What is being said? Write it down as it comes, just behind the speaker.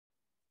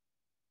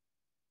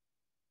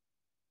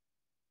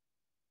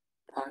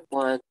Part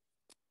 1,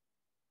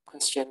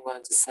 question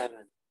 1 to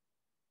 7.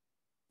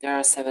 There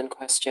are 7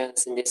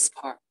 questions in this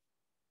part.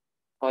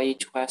 For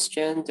each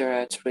question, there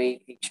are 3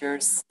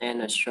 pictures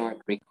and a short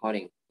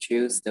recording.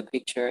 Choose the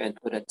picture and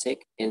put a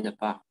tick in the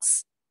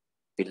box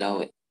below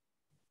it.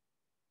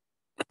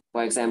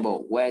 For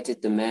example, where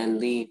did the man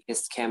leave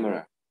his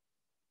camera?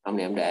 Ông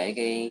này ông để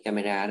cái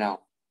camera ở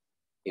đâu?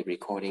 Thì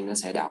recording nó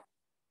sẽ đọc.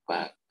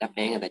 Và đáp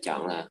án người ta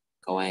chọn là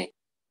câu A.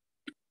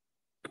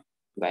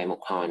 Vậy một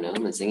hồi nữa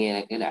mình sẽ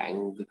nghe cái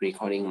đoạn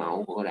recording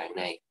mẫu của cái đoạn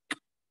này.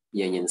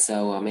 Giờ nhìn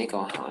sơ qua mấy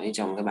câu hỏi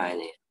trong cái bài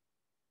này.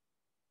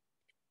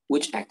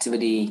 Which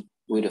activity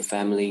will the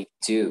family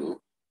do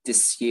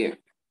this year?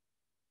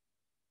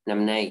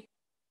 Năm nay,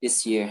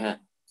 this year ha.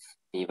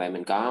 Thì vậy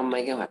mình có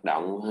mấy cái hoạt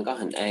động, có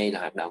hình A là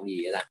hoạt động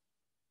gì vậy ta?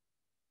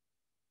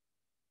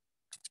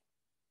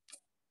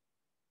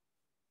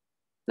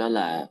 Nó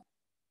là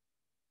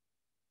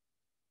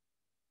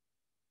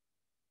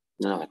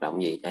hoạt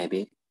động gì? Ai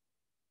biết?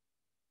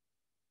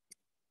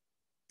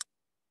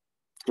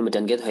 Nhưng mà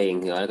trên cái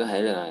thuyền gọi là có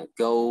thể là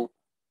go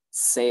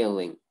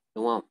sailing,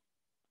 đúng không?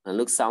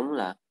 Lướt sóng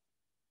là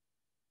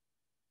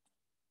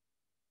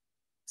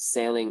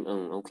sailing,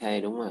 ok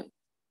đúng rồi.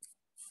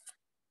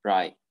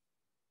 Rồi,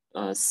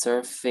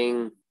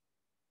 surfing,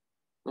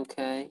 ok.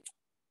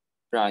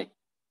 Rồi,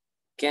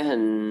 cái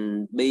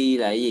hình B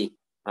là cái gì?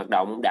 Hoạt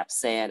động đạp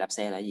xe là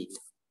cái gì?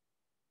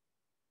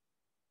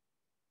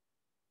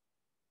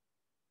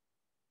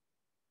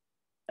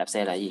 Đạp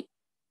xe là cái gì?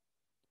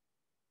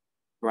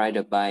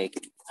 Ride a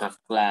bike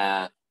hoặc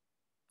là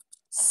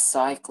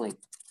cycling,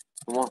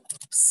 đúng không?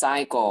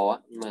 Cycle á,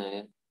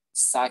 mà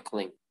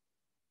cycling.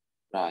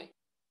 Rồi.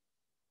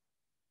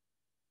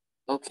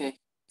 Ok,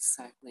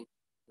 cycling.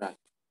 Rồi.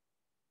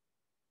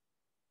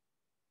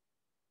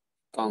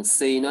 Còn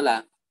C nó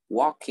là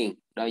walking,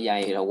 đôi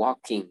giày là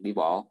walking, đi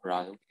bộ.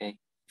 Rồi, ok.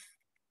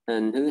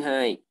 Hình thứ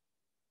hai.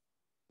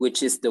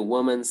 Which is the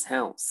woman's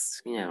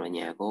house? Cái nào là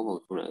nhà của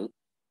người phụ nữ?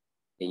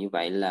 Thì như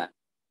vậy là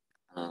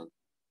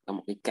có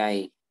một cái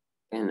cây.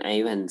 Cái hình A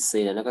với hình C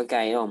là nó có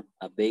cây đúng không?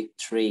 A big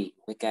tree,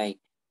 cái cây.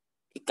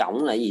 Cái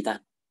cổng là cái gì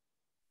ta?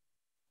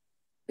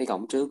 Cái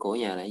cổng trước của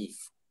nhà là cái gì?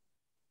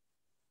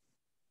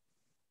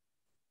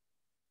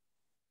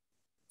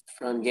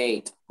 Front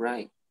gate,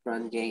 right.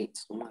 Front gate,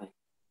 đúng rồi.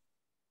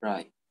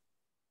 Rồi.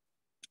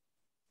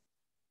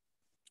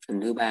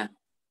 Hình thứ ba.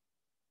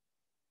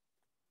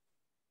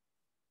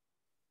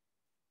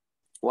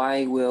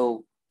 Why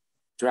will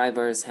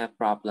drivers have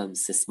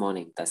problems this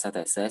morning? Tại sao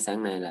tài xế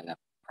sáng nay là gặp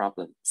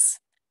problems?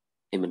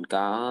 Thì mình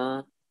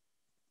có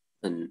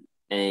hình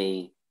A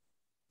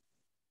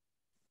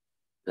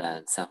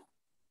là sao?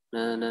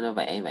 Nó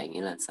vẽ vậy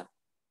nghĩa là sao?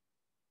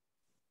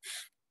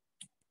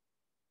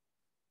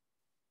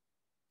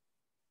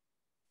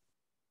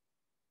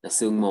 Là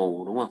sương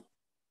mù đúng không?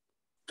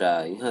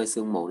 Trời hơi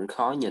sương mù, nó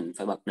khó nhìn,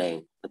 phải bật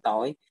đèn, nó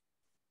tối.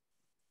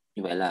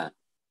 Như vậy là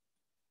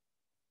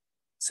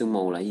sương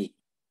mù là gì?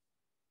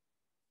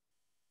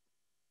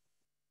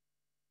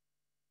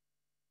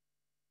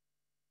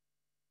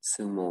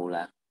 Sương mù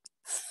là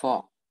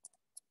fog.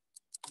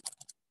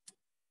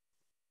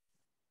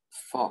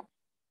 Fog.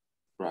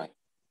 Rồi.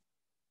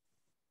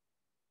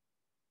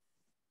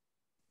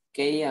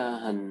 Cái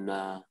hình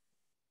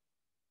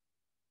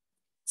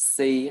C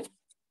á,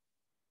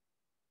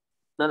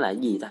 nó là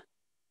cái gì ta?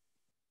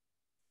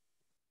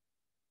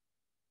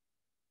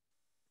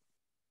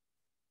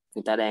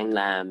 Người ta đang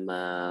làm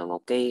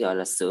một cái gọi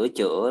là sửa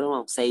chữa đúng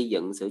không? Xây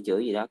dựng sửa chữa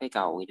gì đó, cái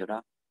cầu gì chỗ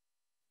đó.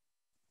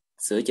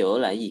 Sửa chữa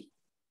là cái gì?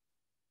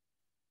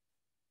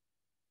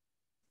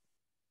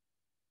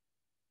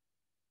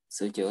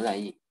 Sửa chữa là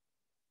cái gì?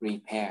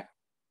 Repair.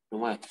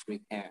 Đúng rồi,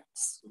 repair.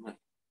 Đúng rồi.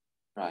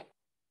 Rồi.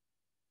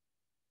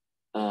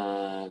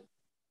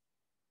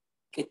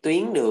 Cái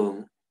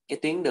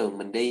tuyến đường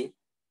mình đi,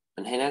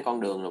 mình hay nói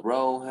con đường là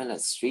road hay là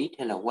street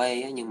hay là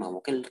way á, nhưng mà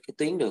một cái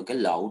tuyến đường, cái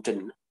lộ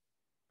trình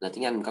là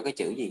tiếng Anh có cái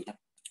chữ gì đó?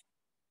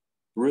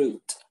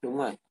 Route, đúng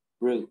rồi,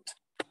 route.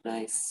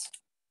 Nice.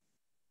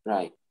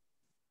 Rồi.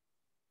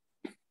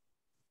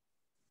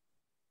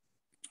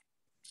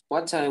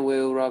 What time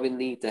will Robin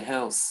leave the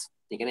house?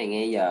 Thì cái này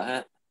nghe giờ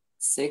ha.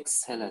 6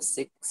 hay là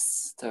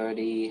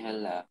 6:30 hay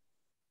là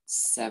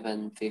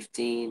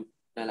 7:15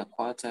 hay là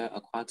a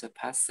quarter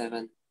past 7.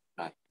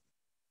 Rồi.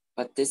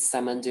 What did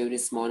Simon do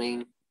this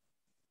morning?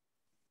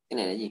 Cái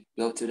này là gì?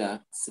 Go to the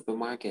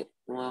supermarket,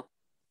 đúng không?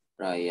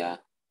 Rồi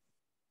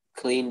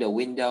clean the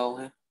window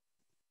ha.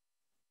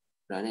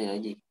 Rồi này là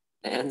gì?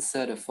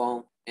 Answer the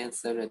phone,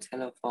 answer the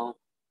telephone.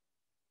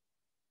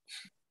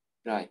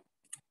 Rồi.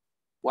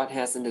 What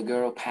hasn't the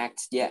girl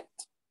packed yet?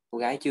 Cô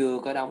gái chưa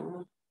có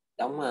đóng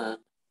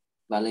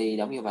vali,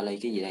 đóng vô vali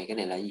cái gì đây? Cái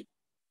này là gì?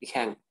 Cái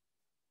khăn.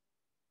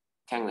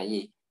 Khăn là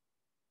gì?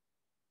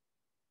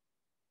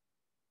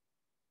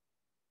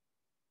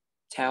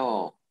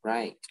 Towel,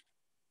 right.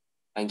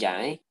 Bàn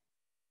chải.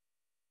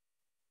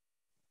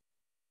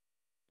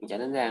 Bàn chải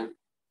đánh răng.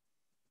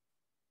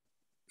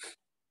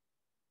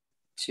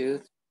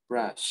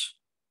 Toothbrush.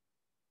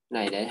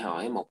 Này để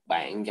hỏi một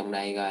bạn trong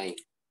đây coi.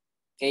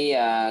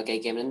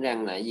 Cây kem đánh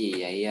răng là cái gì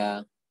vậy?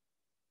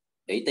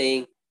 Thủy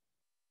Tiên.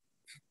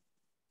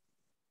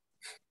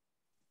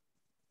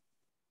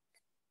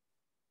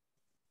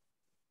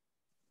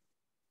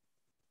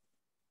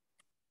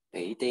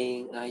 Thủy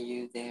Tiên, are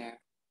you there?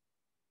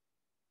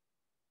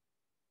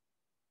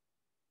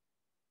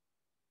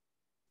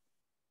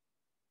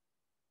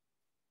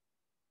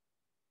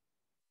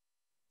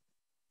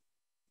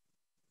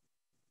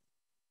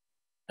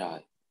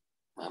 Rồi,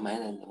 mở máy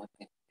lên.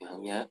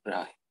 Không nhớ.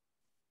 Rồi,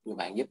 các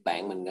bạn giúp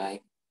bạn mình coi.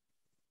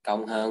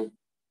 Công hơn.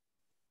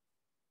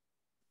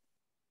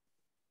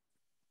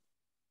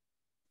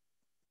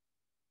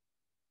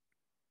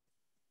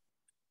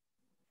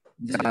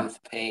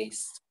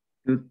 Toothpaste.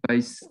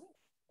 Toothpaste.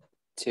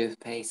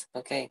 Toothpaste.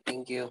 Okay,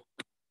 thank you.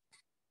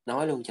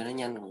 Nói luôn cho nó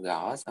nhanh, còn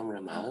gõ xong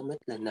rồi mở mic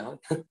lên nói.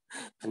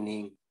 Thanh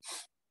niên.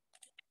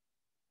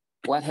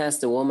 What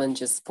has the woman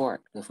just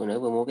bought? Người phụ nữ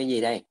vừa mua cái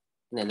gì đây?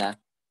 Cái này là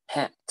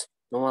hat,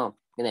 đúng không?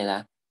 Cái này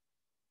là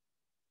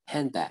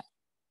handbag,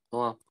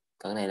 đúng không?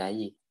 Còn cái này là cái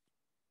gì?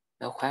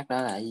 Áo khoác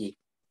đó là cái gì?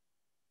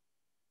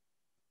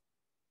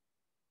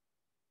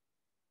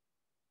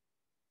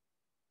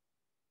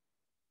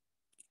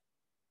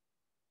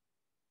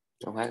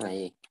 Áo khoác là cái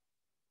gì?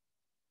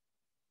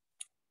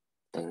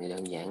 Từ này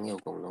đơn giản vô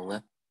cùng luôn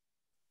á.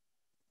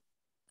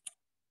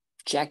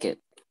 Jacket.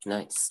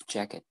 Nice,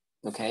 jacket.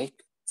 Okay,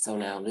 so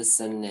now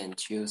listen and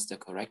choose the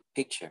correct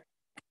picture.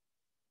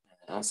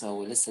 Also,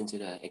 we listen to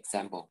the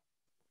example.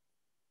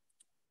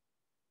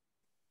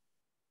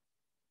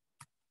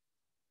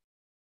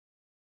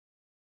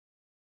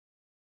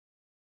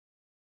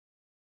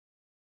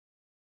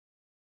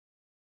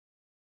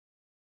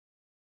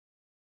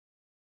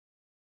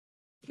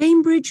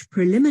 Cambridge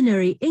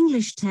Preliminary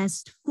English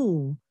Test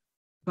 4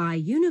 by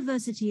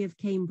University of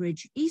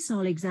Cambridge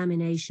ESOL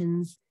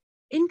Examinations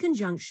in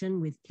conjunction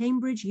with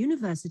Cambridge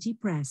University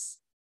Press.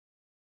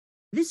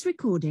 This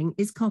recording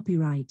is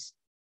copyright.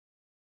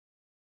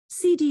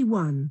 CD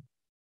 1.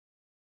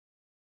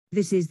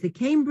 This is the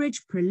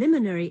Cambridge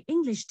Preliminary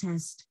English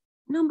Test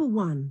number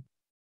 1.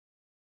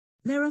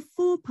 There are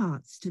 4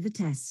 parts to the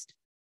test.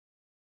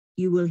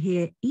 You will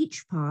hear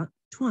each part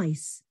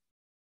twice.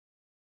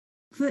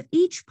 For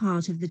each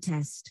part of the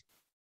test,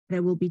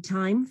 there will be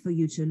time for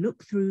you to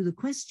look through the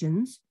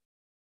questions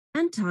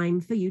and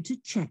time for you to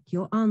check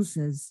your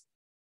answers.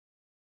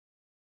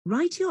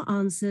 Write your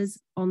answers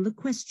on the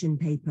question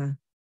paper.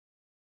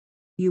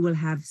 You will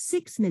have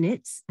 6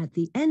 minutes at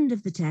the end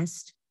of the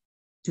test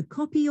to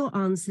copy your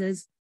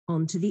answers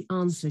onto the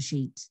answer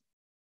sheet.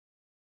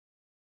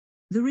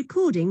 The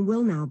recording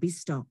will now be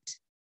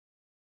stopped.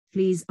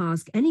 Please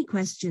ask any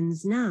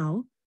questions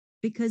now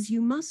because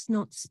you must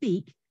not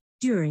speak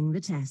during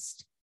the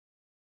test.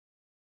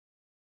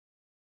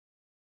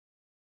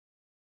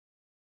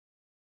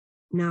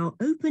 Now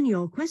open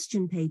your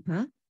question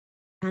paper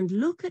and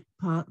look at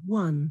part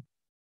 1.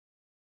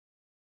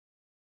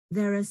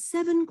 There are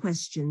 7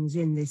 questions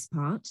in this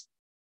part.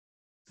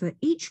 For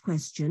each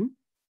question,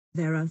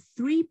 there are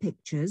 3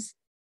 pictures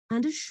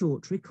and a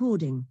short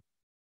recording.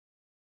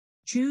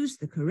 Choose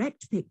the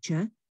correct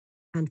picture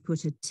and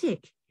put a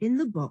tick in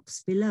the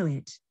box below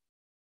it.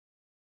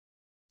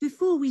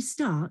 Before we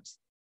start,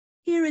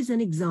 here is an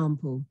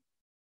example.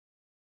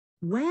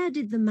 Where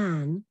did the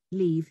man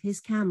leave his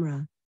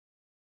camera?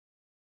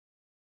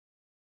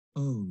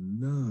 Oh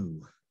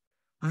no,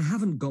 I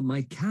haven't got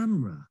my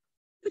camera.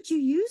 But you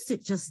used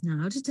it just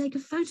now to take a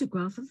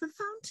photograph of the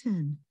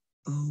fountain.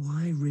 Oh,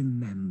 I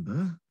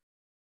remember.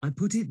 I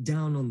put it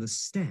down on the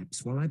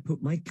steps while I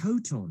put my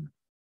coat on.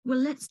 Well,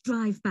 let's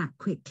drive back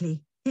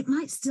quickly. It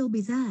might still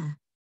be there.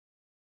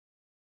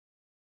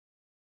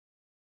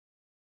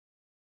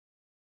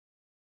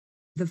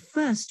 The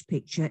first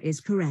picture is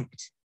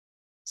correct,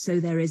 so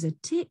there is a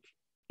tick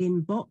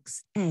in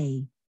box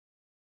A.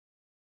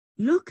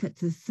 Look at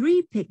the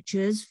 3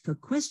 pictures for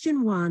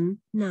question 1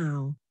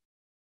 now.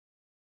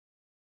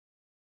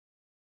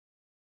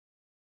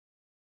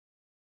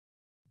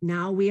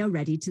 Now we are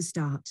ready to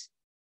start.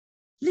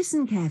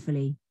 Listen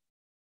carefully.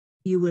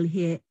 You will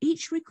hear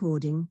each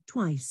recording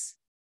twice.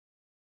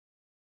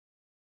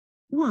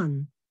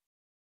 1.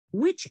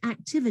 Which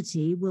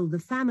activity will the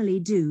family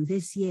do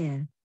this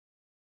year?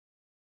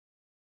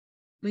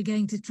 We're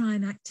going to try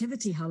an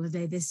activity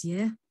holiday this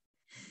year,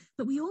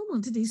 but we all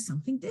want to do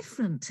something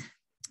different.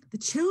 The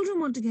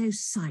children want to go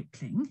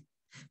cycling,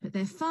 but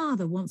their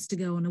father wants to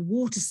go on a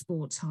water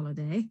sports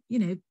holiday, you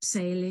know,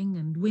 sailing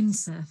and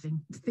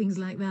windsurfing, things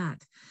like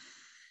that.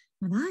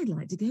 And I'd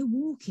like to go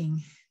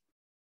walking.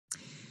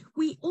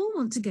 We all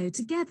want to go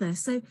together,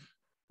 so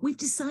we've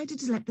decided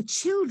to let the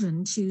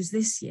children choose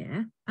this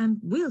year, and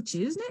we'll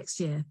choose next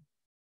year.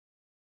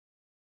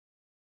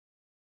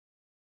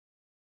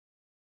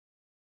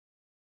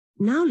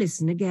 Now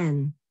listen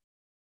again.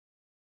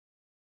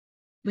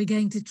 We're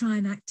going to try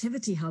an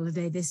activity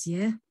holiday this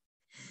year,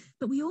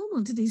 but we all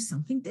want to do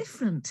something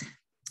different.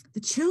 The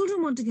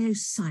children want to go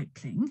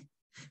cycling,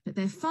 but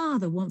their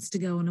father wants to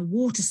go on a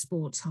water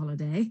sports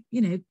holiday, you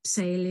know,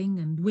 sailing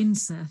and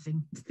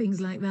windsurfing, things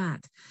like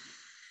that.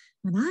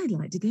 And I'd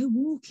like to go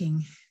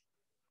walking.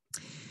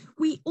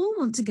 we all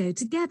want to go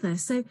together,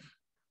 so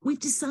we've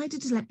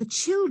decided to let the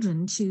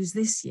children choose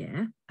this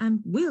year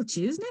and we'll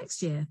choose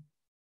next year.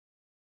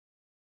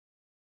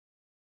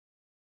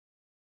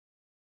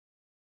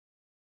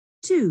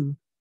 Two,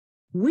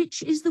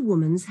 which is the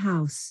woman's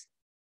house?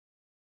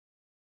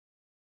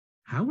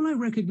 How will I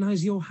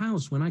recognize your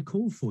house when I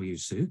call for you,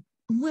 Sue?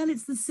 Well,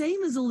 it's the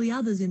same as all the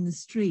others in the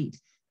street,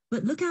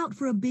 but look out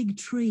for a big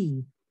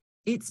tree.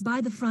 It's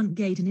by the front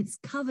gate and it's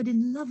covered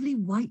in lovely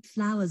white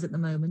flowers at the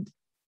moment.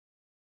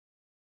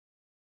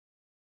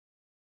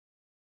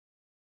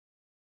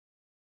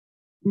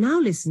 Now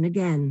listen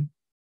again.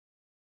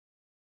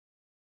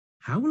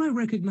 How will I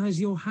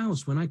recognize your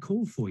house when I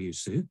call for you,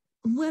 Sue?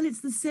 Well,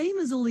 it's the same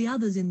as all the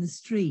others in the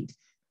street,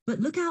 but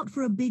look out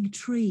for a big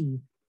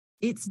tree.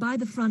 It's by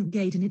the front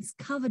gate and it's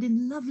covered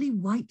in lovely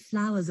white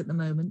flowers at the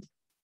moment.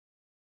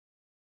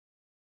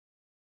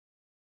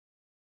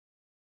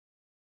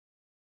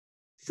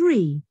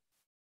 Three,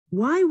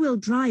 why will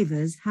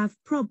drivers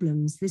have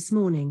problems this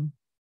morning?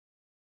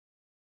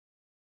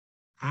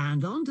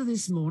 And on to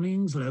this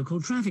morning's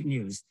local traffic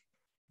news.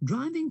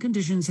 Driving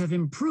conditions have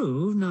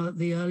improved now that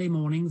the early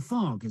morning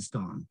fog is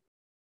gone.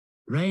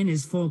 Rain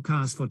is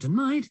forecast for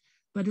tonight,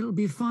 but it'll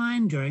be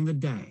fine during the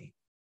day.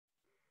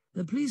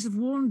 The police have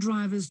warned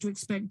drivers to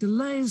expect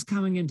delays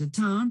coming into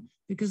town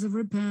because of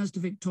repairs to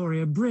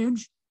Victoria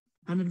Bridge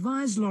and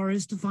advised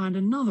lorries to find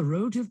another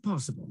route if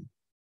possible.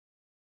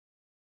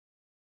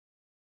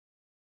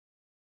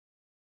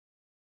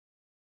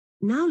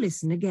 Now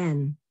listen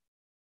again.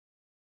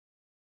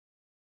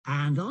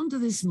 And on to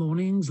this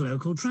morning's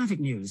local traffic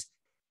news.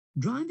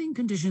 Driving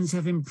conditions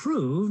have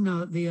improved now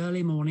that the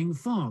early morning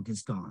fog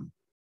is gone.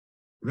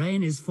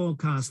 Rain is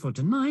forecast for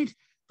tonight,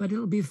 but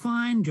it'll be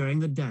fine during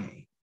the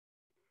day.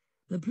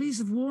 The police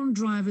have warned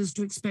drivers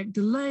to expect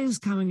delays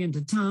coming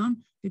into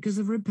town because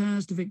of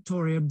repairs to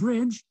Victoria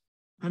Bridge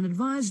and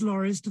advised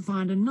lorries to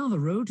find another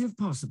route if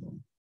possible.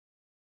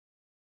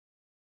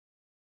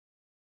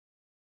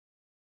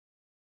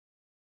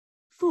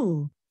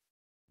 Four,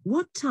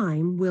 what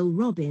time will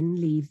Robin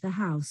leave the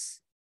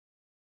house?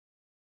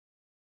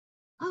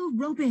 Oh,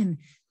 Robin,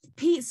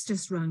 Pete's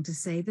just rung to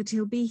say that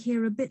he'll be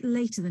here a bit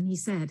later than he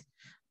said.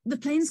 The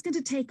plane's going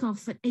to take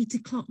off at 8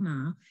 o'clock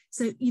now,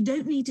 so you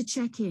don't need to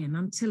check in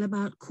until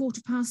about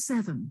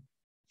 7:15.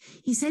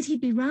 He said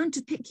he'd be round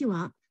to pick you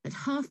up at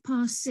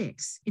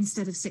 6:30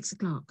 instead of 6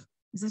 o'clock.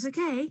 Is that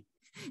okay?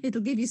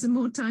 It'll give you some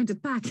more time to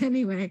pack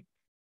anyway.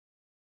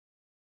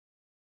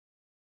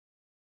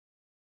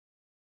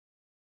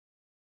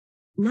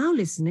 Now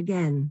listen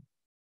again.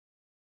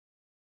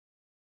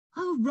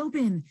 Oh,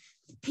 Robin,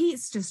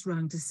 Pete's just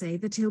rung to say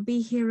that he'll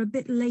be here a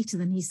bit later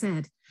than he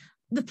said.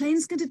 The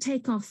plane's going to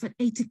take off at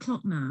 8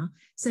 o'clock now,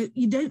 so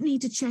you don't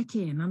need to check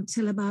in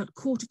until about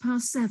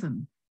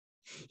 7:15.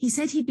 He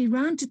said he'd be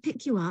round to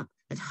pick you up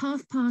at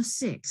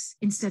 6:30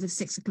 instead of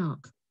 6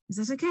 o'clock. Is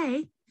that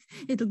okay?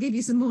 It'll give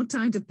you some more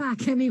time to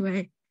pack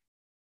anyway.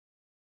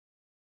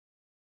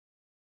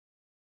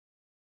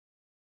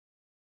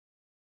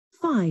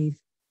 Five,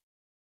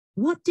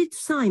 what did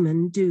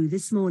Simon do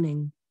this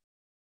morning?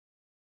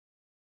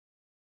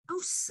 Oh,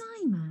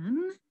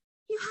 Simon,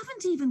 you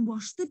haven't even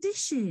washed the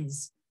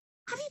dishes.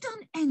 Have you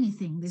done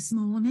anything this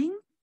morning?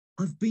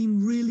 I've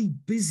been really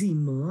busy,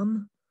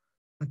 Mum.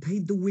 I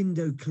paid the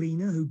window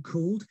cleaner who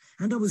called,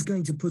 and I was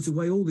going to put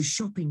away all the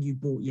shopping you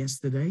bought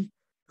yesterday.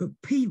 But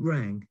Pete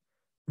rang,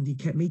 and he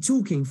kept me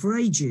talking for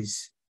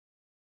ages.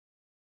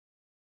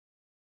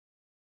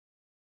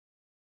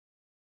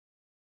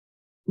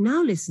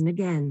 Now listen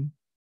again.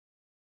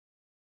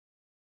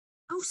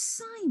 Oh,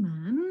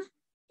 Simon,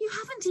 you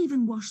haven't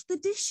even washed the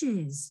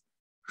dishes.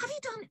 Have you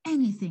done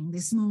anything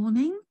this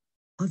morning?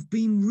 I've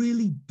been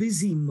really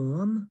busy,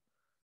 Mum.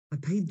 I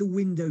paid the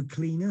window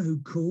cleaner who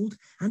called,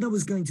 and I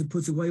was going to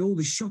put away all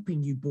the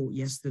shopping you bought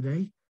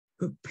yesterday.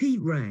 But Pete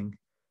rang,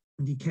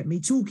 and he kept me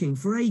talking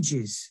for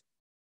ages.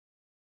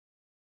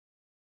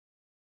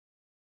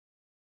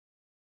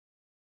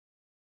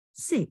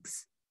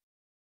 Six,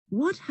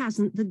 what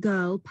hasn't the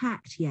girl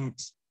packed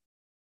yet?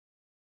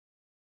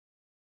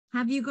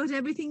 Have you got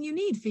everything you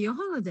need for your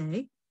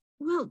holiday?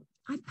 Well,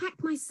 I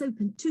packed my soap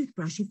and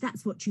toothbrush, if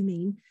that's what you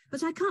mean,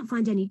 but I can't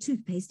find any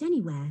toothpaste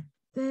anywhere.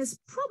 There's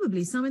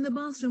probably some in the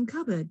bathroom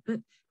cupboard, but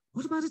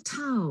what about a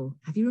towel?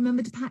 Have you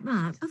remembered to pack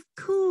that? Of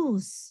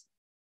course.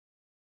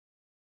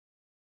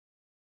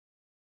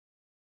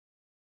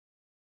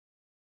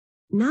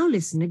 Now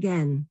listen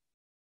again.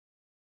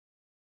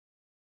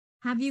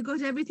 Have you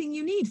got everything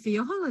you need for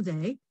your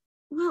holiday?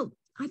 Well,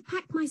 I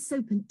packed my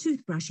soap and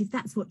toothbrush, if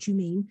that's what you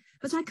mean,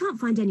 but I can't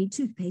find any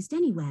toothpaste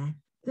anywhere.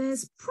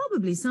 There's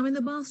probably some in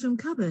the bathroom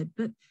cupboard,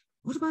 but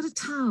what about a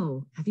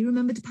towel? Have you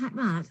remembered to pack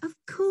that? Of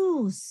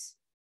course.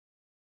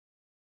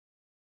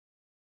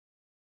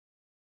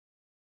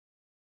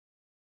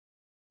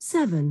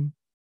 Seven,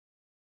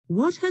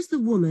 what has the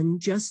woman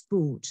just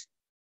bought?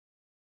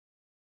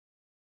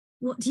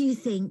 What do you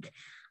think?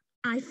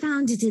 I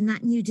found it in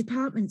that new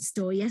department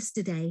store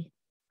yesterday.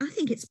 I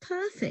think it's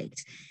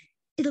perfect.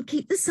 It'll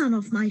keep the sun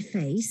off my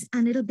face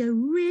and it'll go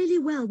really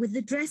well with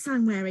the dress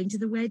I'm wearing to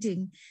the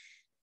wedding.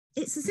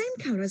 It's the same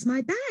colour as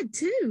my bag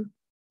too.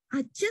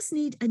 I just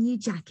need a new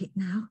jacket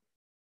now.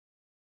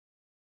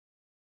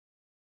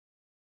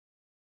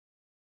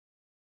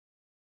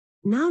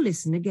 Now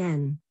listen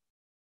again.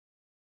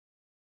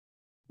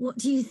 What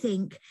do you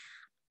think?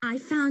 I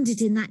found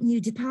it in that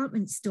new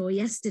department store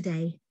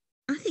yesterday.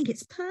 I think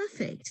it's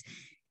perfect.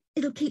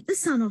 It'll keep the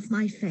sun off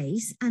my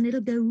face and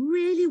it'll go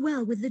really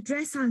well with the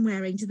dress I'm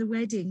wearing to the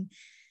wedding.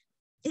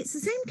 It's the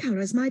same colour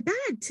as my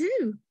bag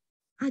too.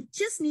 I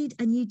just need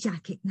a new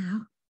jacket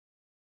now.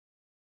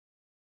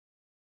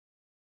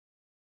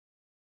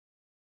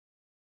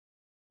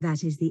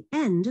 That is the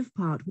end of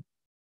part 1.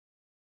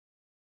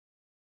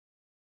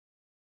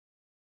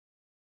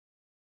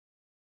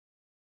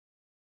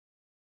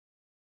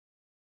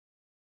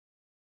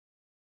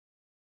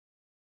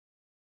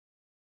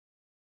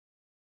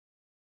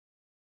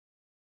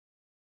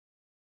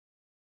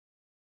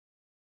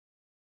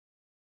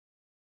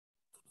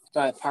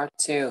 Right, part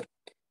 2.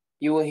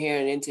 You will hear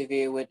an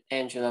interview with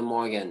Angela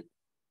Morgan,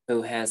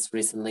 who has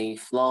recently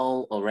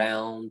flown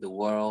around the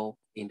world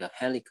in a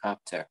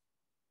helicopter.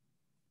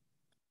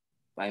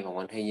 Bay vòng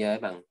quanh thế giới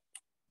bằng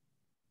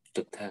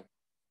trực thăng.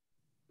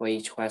 For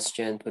each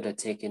question, put a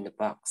tick in the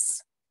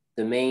box.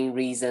 The main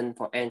reason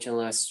for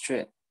Angela's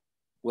trip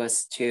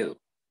was to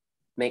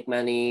make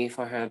money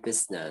for her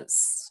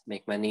business,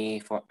 make money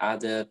for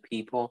other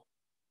people,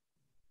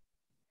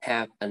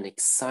 have an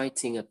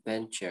exciting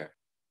adventure.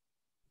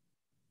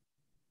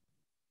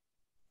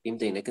 Kiếm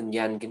tiền để kinh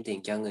doanh, kiếm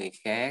tiền cho người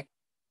khác,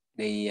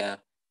 đi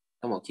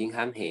có một chuyến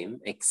thám hiểm,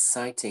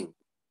 exciting.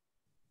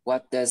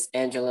 What does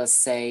Angela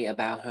say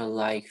about her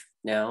life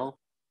now?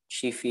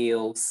 She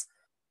feels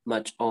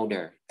much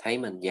older, thấy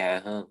mình già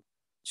hơn.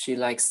 She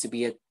likes to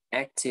be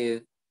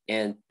active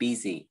and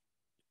busy.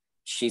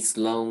 She's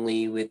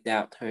lonely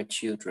without her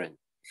children.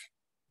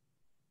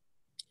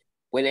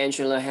 When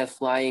Angela had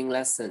flying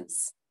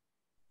lessons,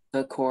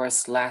 her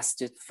course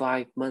lasted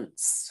 5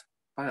 months.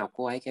 Khóa học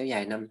cô ấy kéo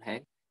dài 5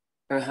 tháng.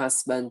 Her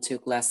husband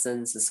took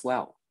lessons as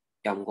well.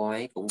 Chồng cô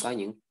ấy cũng có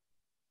những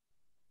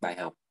bài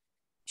học.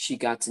 She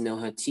got to know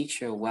her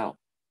teacher well.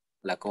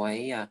 Là cô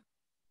ấy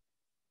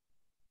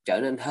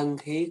trở nên thân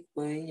thiết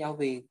với giáo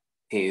viên,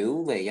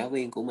 hiểu về giáo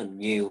viên của mình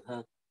nhiều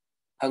hơn,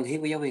 thân thiết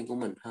với giáo viên của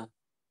mình hơn.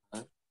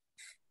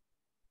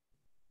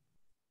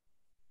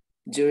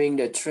 During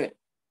the trip,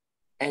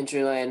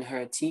 Angela and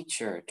her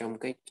teacher, trong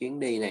cái chuyến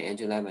đi này,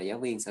 Angela và giáo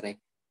viên sau đây,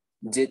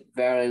 did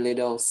very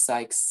little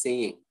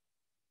sightseeing.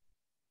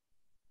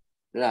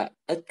 Là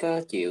ít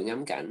có chịu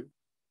ngắm cảnh.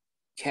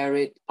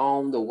 Carried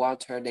on the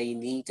water they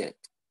needed.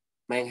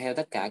 Mang theo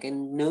tất cả cái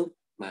nước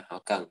mà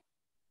họ cần.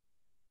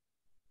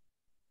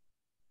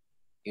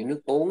 Kiểu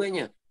nước uống ấy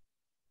nha.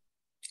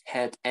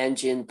 Had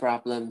engine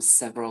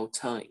problems several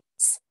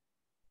times.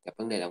 Gặp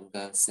vấn đề động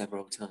cơ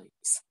several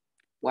times.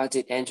 What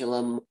did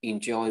Angela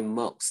enjoy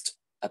most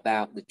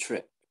about the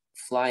trip?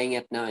 Flying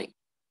at night,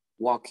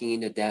 walking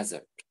in the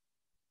desert,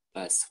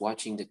 us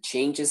watching the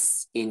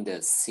changes in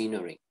the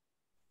scenery.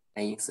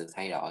 Hay những sự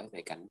thay đổi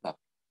về cảnh vật.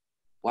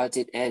 What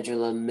did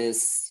Angela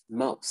miss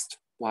most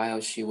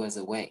while she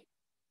was away?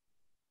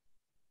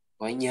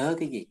 Cô ấy nhớ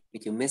cái gì?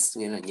 Cái chữ miss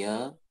nghĩa là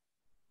nhớ.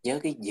 Nhớ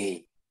cái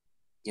gì?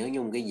 Nhớ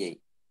nhung cái gì?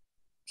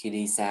 Khi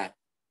đi xa.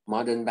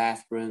 Modern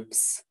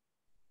bathrooms,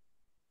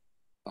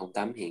 phòng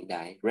tắm hiện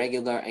đại.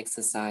 Regular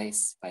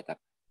exercise, bài tập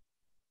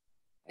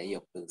thể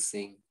dục thường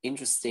xuyên.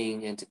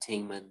 Interesting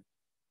entertainment,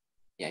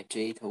 giải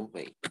trí thú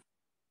vị.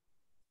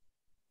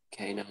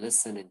 Okay, now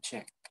listen and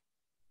check.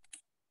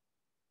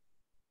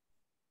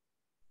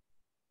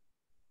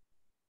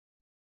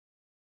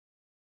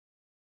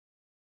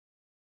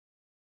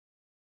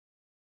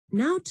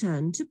 Now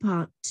turn to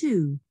part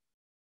 2,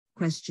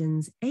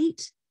 questions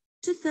 8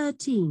 to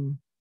 13.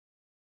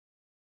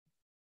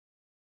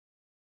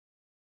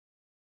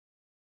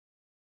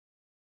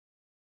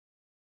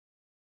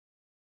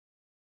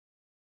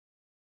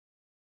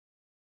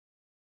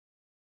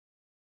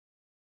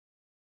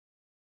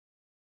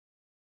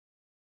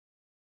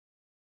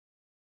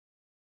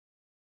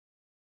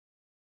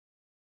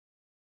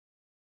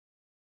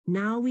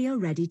 Now we are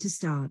ready to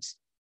start.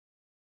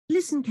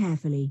 Listen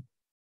carefully.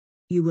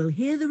 You will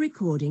hear the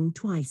recording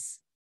twice.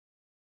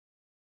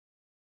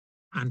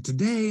 And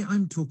today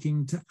I'm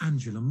talking to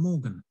Angela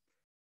Morgan.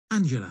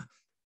 Angela,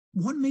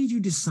 what made you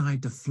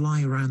decide to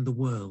fly around the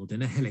world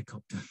in a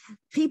helicopter?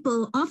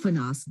 People often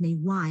ask me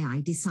why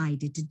I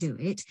decided to do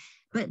it,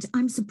 but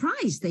I'm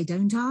surprised they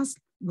don't ask,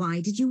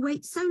 why did you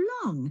wait so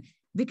long?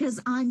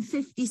 Because I'm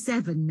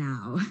 57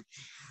 now.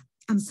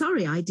 I'm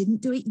sorry I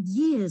didn't do it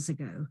years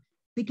ago,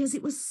 because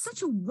it was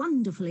such a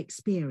wonderful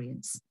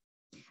experience.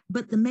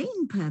 But the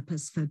main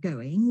purpose for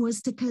going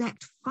was to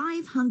collect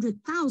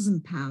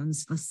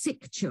 £500,000 for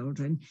sick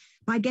children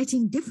by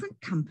getting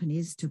different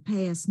companies to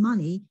pay us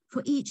money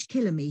for each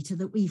kilometre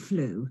that we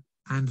flew.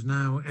 And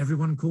now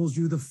everyone calls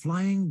you the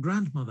flying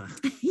grandmother.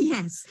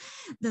 Yes,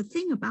 the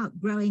thing about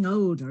growing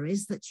older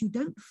is that you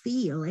don't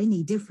feel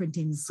any different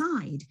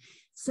inside.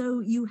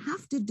 So you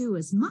have to do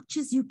as much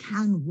as you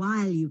can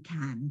while you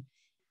can.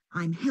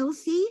 I'm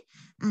healthy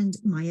and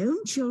my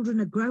own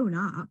children are grown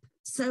up,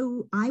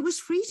 so I was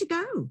free to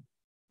go.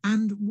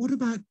 And what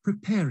about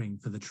preparing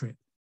for the trip?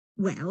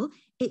 Well,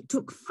 it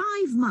took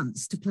 5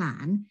 months to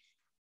plan.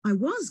 I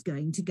was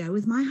going to go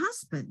with my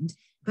husband,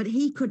 but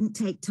he couldn't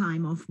take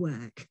time off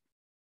work.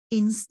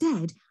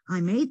 Instead,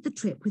 I made the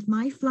trip with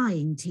my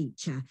flying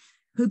teacher,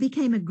 who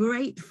became a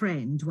great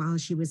friend while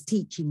she was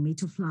teaching me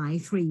to fly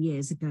 3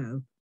 years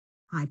ago.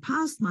 I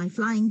passed my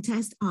flying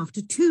test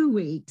after 2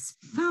 weeks,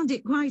 found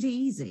it quite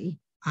easy.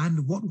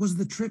 And what was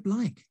the trip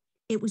like?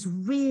 It was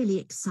really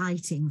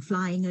exciting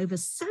flying over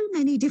so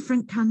many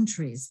different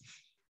countries.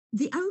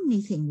 The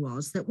only thing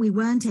was that we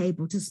weren't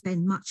able to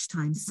spend much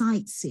time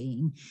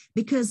sightseeing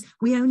because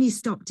we only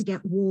stopped to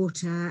get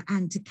water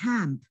and to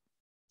camp.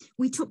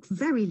 We took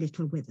very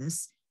little with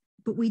us,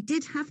 but we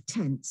did have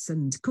tents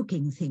and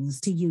cooking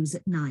things to use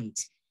at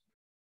night.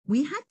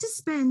 We had to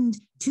spend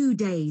 2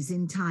 days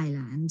in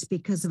Thailand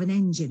because of an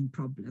engine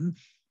problem,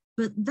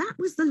 but that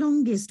was the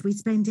longest we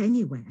spent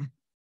anywhere.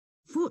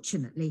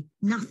 Fortunately,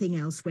 nothing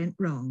else went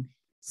wrong,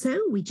 so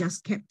we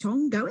just kept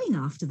on going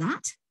after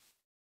that.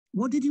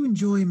 What did you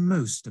enjoy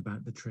most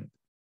about the trip?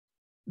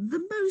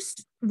 The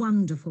most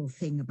wonderful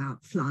thing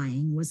about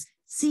flying was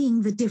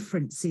seeing the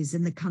differences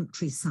in the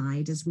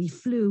countryside as we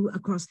flew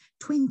across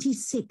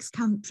 26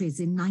 countries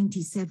in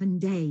 97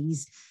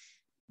 days.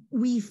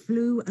 We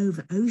flew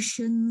over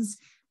oceans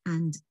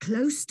and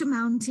close to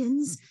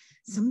mountains.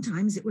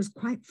 Sometimes it was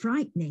quite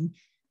frightening,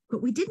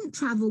 but we didn't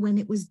travel when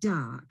it was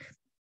dark.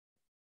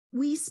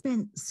 We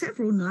spent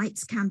several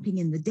nights camping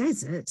in the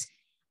desert,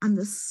 and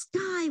the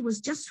sky was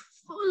just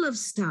full of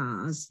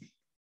stars.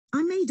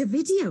 I made a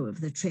video of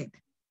the trip.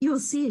 You'll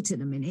see it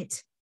in a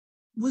minute.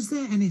 Was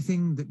there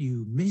anything that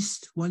you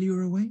missed while you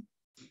were away?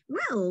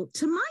 Well,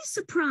 to my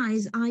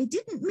surprise, I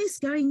didn't miss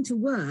going to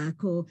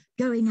work or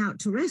going out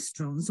to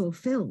restaurants or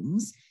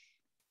films.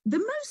 The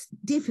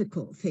most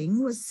difficult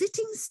thing was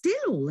sitting still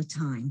all the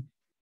time.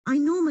 I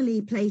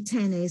normally play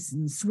tennis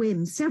and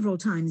swim several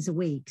times a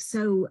week,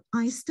 so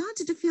I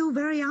started to feel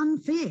very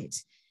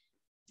unfit.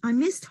 I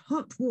missed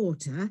hot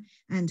water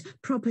and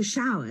proper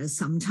showers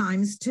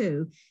sometimes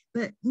too,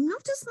 but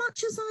not as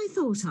much as I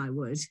thought I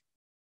would.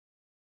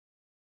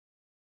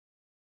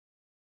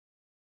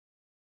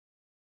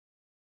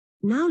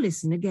 Now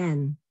listen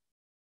again.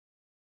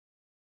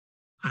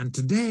 And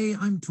today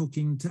I'm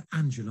talking to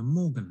Angela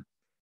Morgan.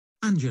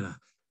 Angela,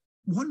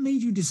 what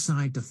made you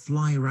decide to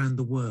fly around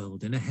the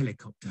world in a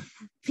helicopter?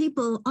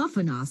 People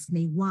often ask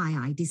me why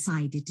I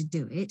decided to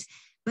do it,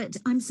 but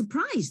I'm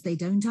surprised they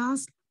don't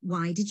ask,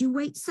 why did you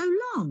wait so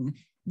long?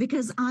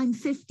 Because I'm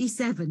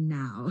 57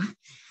 now.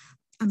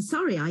 I'm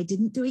sorry I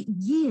didn't do it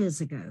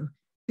years ago,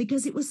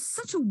 because it was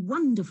such a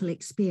wonderful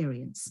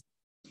experience.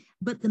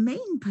 But the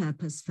main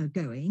purpose for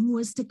going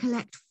was to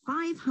collect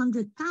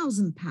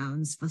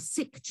 £500,000 for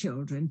sick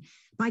children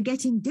by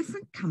getting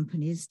different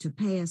companies to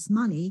pay us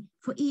money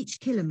for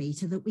each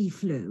kilometre that we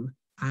flew.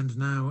 And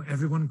now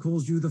everyone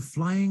calls you the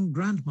flying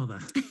grandmother.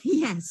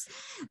 Yes,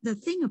 the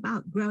thing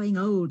about growing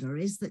older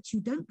is that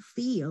you don't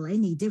feel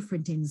any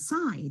different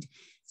inside,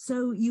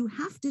 so you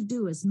have to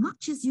do as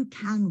much as you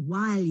can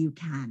while you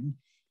can.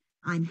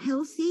 I'm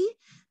healthy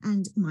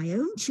and my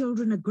own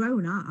children are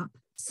grown up,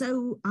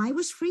 so I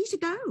was free to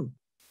go.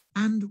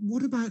 And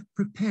what about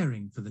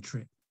preparing for the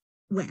trip?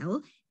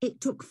 Well,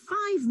 it took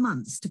 5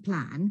 months to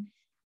plan.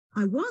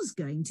 I was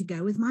going to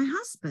go with my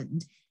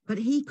husband, but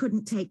he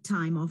couldn't take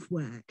time off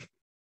work.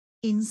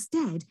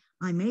 Instead,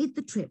 I made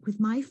the trip with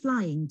my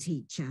flying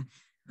teacher,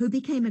 who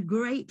became a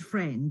great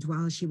friend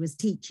while she was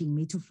teaching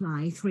me to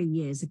fly 3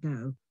 years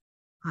ago.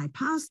 I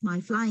passed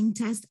my flying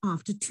test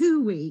after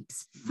 2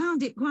 weeks,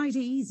 found it quite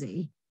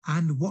easy.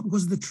 And what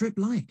was the trip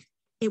like?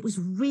 It was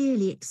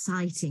really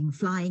exciting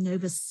flying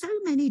over so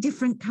many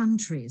different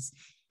countries.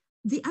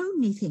 The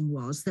only thing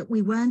was that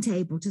we weren't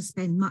able to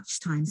spend much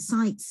time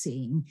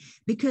sightseeing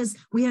because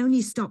we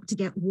only stopped to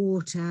get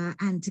water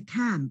and to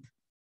camp.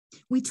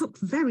 We took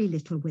very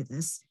little with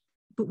us,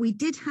 but we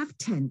did have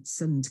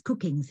tents and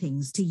cooking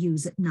things to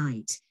use at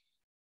night.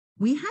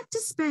 We had to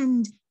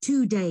spend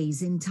 2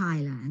 days in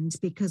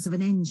Thailand because of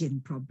an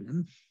engine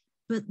problem,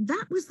 but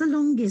that was the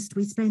longest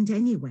we spent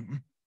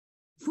anywhere.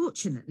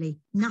 Fortunately,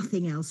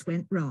 nothing else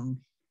went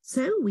wrong,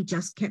 so we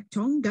just kept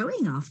on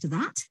going after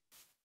that.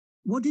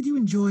 What did you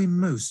enjoy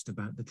most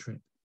about the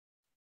trip?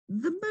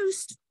 The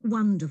most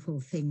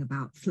wonderful thing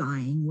about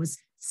flying was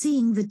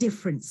seeing the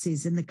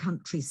differences in the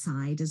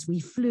countryside as we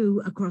flew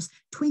across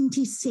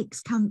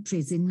 26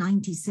 countries in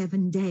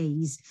 97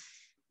 days.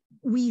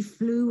 We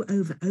flew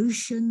over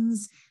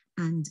oceans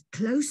and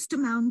close to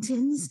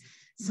mountains.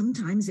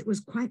 Sometimes it was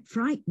quite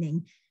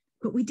frightening,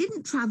 but we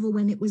didn't travel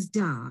when it was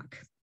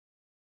dark.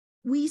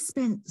 We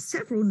spent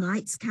several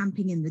nights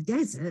camping in the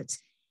desert,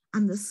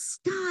 and the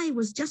sky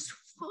was just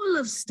full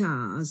of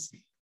stars.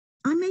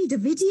 I made a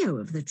video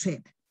of the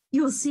trip.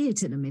 You'll see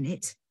it in a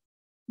minute.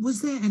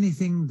 Was there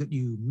anything that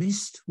you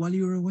missed while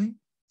you were away?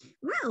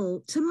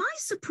 Well, to my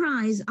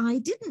surprise, I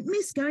didn't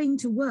miss going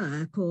to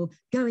work or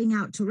going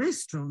out to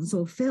restaurants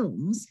or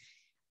films.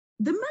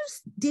 The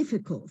most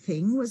difficult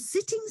thing was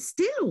sitting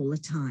still all the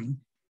time.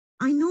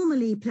 I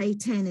normally play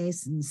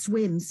tennis and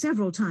swim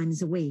several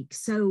times a week,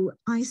 so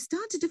I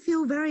started to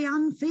feel very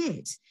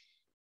unfit.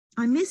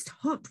 I missed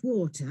hot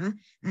water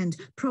and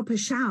proper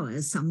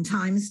showers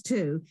sometimes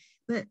too,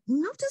 but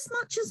not as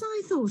much as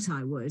I thought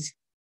I would.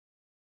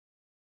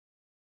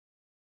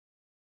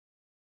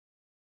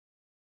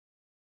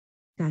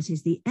 That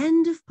is the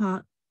end of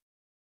part.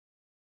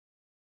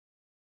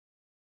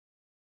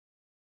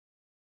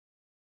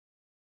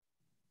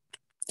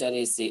 That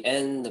is the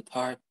end of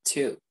part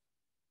 2.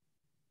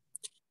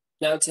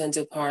 Now turn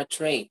to part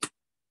 3,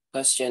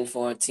 question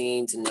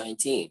 14 to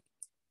 19.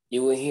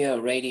 You will hear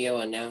a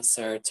radio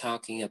announcer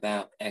talking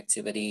about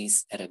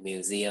activities at a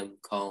museum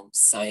called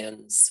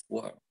Science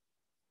World.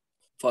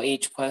 For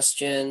each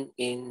question,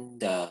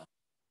 fill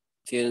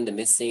in the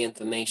missing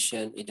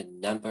information in the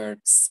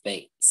numbered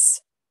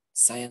space.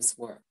 Science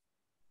World.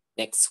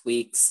 Next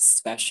week's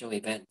special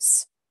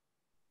events.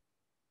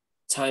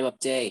 Time of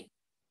day.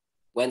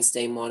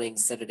 Wednesday morning,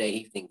 Saturday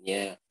evening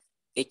nha.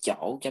 Cái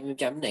chỗ chấm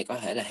chấm này có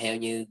thể là theo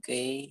như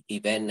cái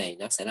event này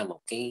nó sẽ là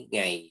một cái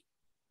ngày,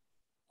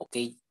 một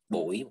cái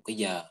buổi, một cái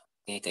giờ.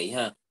 Nghe kỹ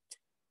ha.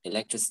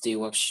 Electricity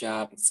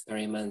workshop,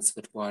 experiments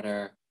with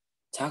water.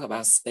 Talk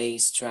about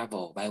space travel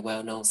by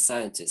well-known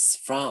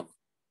scientists from.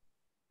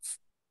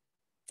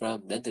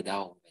 From đến từ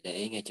đâu? Để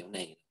ý ngay chỗ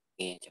này.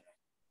 Nghe chỗ này.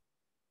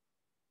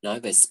 Nói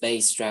về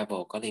space travel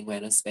có liên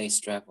quan đến space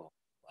travel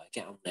bởi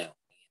cái ông nào?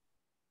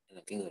 Hay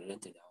là cái người đến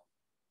từ đâu?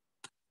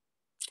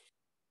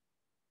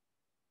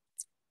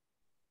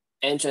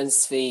 Entrance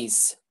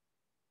fees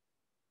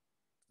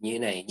như thế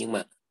này, nhưng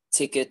mà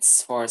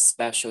tickets for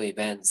special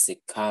events it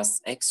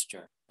costs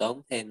extra,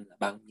 tốn thêm là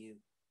bao nhiêu?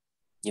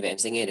 Như vậy em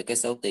sẽ nghe được cái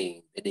số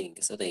tiền, để điền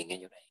cái số tiền ngay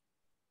chỗ này.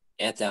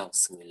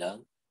 Adults, người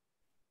lớn.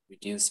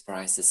 Reduce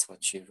prices for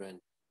children.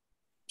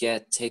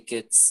 Get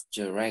tickets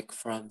direct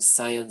from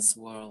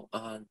Science World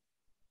on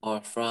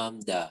or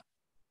from the.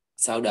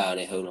 Sau the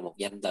này thường là một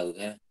danh từ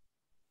ha.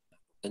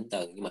 Tính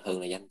từ nhưng mà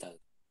thường là danh từ.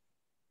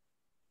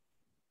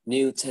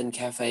 Newton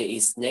Cafe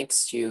is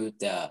next to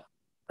the.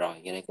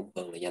 Rồi, cái này cũng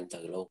thường là danh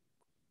từ luôn.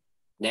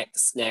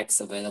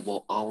 Next available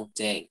all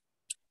day.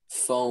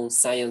 Phone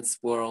Science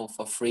World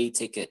for free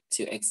ticket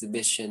to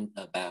exhibition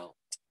about.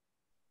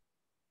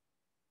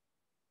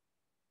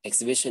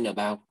 Exhibition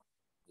about.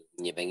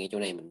 Như vậy nghe chỗ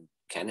này mình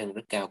khả năng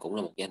rất cao cũng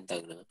là một danh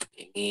từ nữa.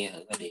 Để nghe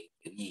thử có điện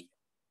kiểu gì.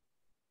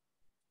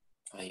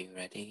 Are you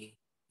ready?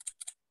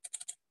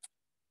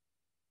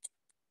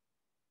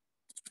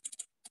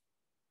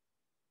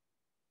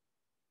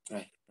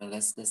 Right, now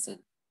let's listen.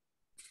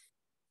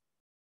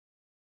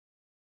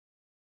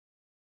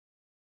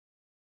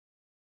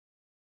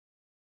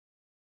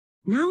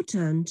 Now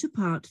turn to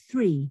part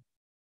 3,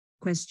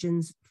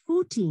 questions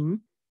 14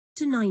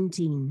 to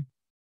 19.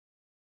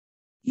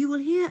 You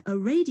will hear a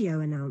radio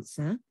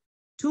announcer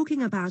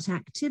talking about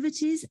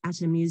activities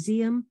at a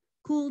museum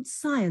called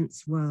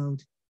Science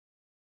World.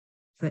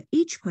 For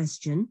each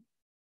question,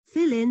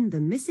 fill in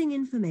the missing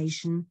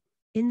information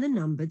in the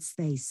numbered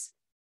space.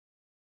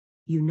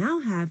 You now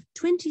have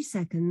 20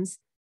 seconds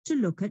to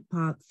look at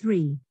part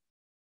 3.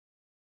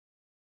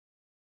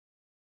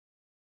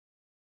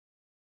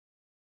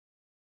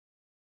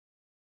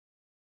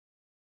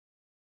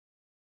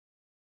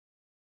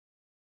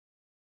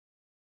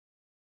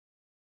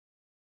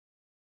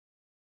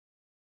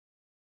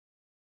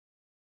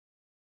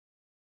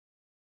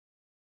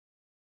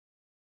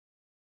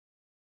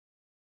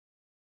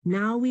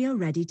 Now we are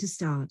ready to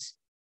start.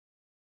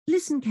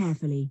 Listen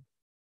carefully.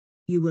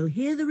 You will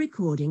hear the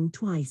recording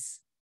twice.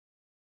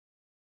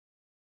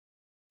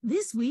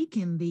 This week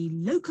in the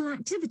local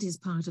activities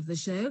part of the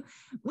show,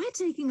 we're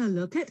taking a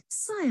look at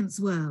Science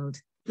World,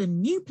 the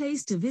new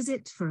place to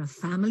visit for a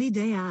family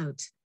day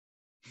out.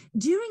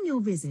 During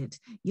your visit,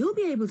 you'll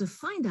be able to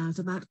find out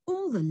about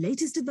all the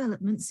latest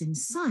developments in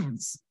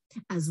science,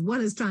 as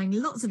well as trying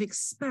lots of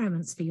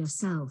experiments for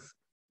yourself.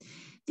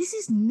 This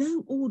is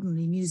no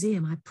ordinary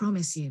museum, I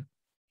promise you.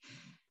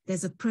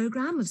 There's a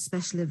programme of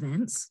special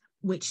events,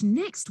 which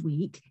next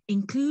week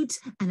includes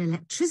an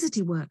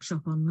electricity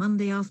workshop on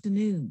Monday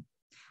afternoon,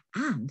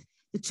 and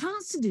the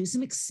chance to do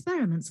some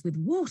experiments with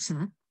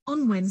water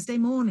on Wednesday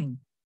morning.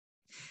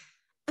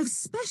 Of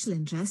special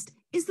interest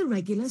is the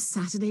regular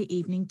Saturday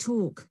evening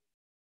talk.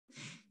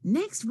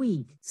 Next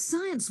week,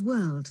 Science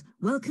World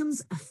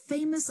welcomes a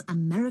famous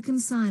American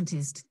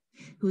scientist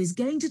who is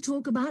going to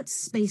talk about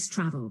space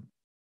travel.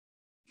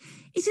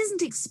 It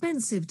isn't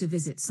expensive to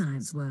visit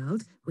Science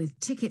World, with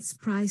tickets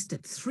priced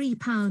at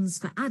 £3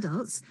 for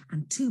adults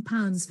and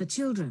 £2 for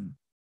children.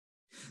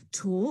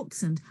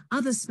 Talks and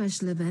other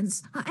special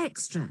events are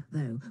extra,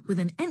 though, with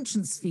an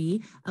entrance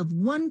fee of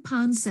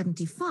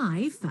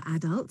 £1.75 for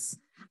adults,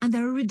 and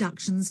there are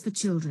reductions for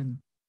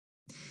children.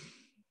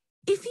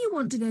 If you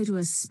want to go to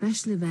a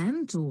special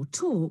event or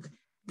talk,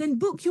 then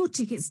book your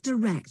tickets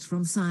direct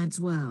from Science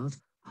World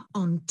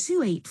on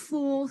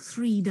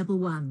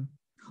 284311.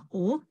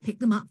 Or pick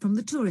them up from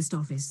the tourist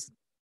office.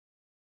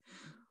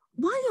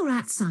 While you're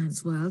at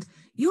Science World,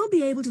 you'll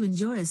be able to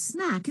enjoy a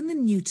snack in the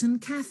Newton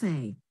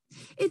Cafe.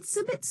 It's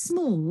a bit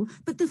small,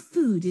 but the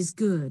food is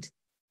good.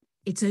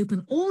 It's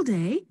open all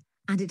day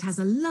and it has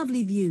a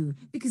lovely view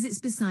because it's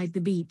beside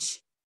the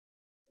beach.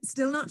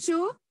 Still not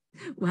sure?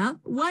 Well,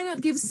 why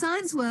not give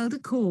Science World a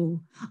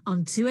call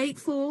on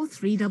 284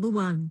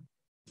 311.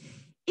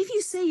 If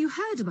you say you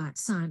heard about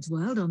Science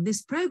World on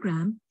this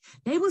programme,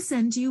 they will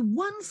send you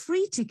one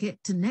free ticket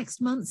to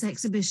next month's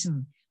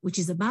exhibition, which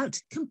is about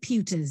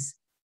computers.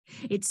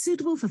 It's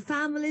suitable for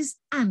families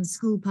and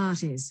school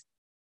parties.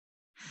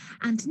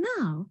 And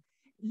now,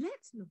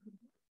 let's look at...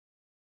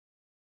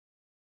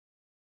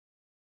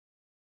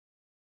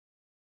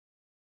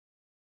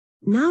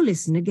 Now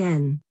listen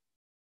again.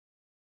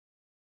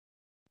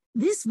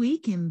 This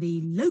week in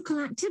the local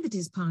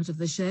activities part of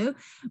the show,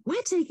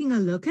 we're taking a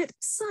look at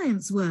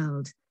Science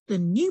World, the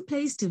new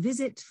place to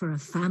visit for a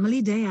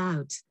family day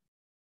out.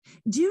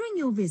 During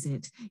your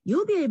visit,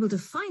 you'll be able to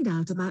find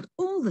out about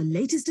all the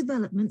latest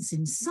developments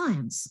in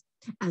science,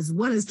 as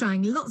well as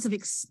trying lots of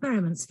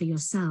experiments for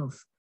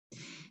yourself.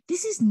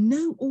 This is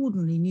no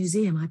ordinary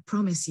museum, I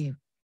promise you.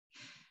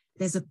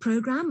 There's a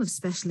programme of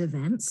special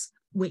events,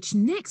 which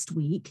next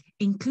week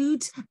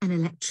includes an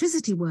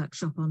electricity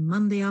workshop on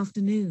Monday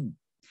afternoon,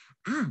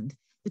 and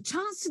the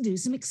chance to do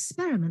some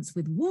experiments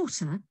with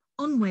water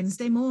on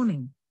Wednesday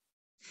morning.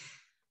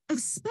 Of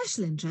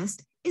special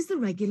interest is the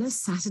regular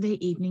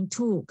Saturday evening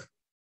talk.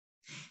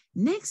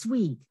 Next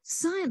week,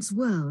 Science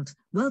World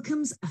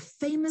welcomes a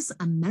famous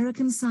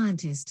American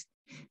scientist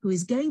who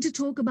is going to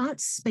talk about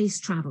space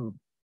travel.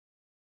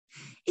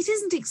 It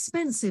isn't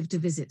expensive to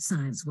visit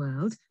Science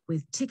World,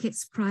 with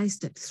tickets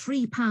priced at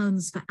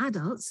 £3 for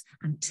adults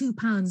and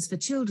 £2 for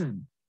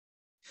children.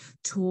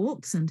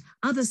 Talks and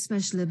other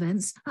special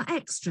events are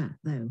extra,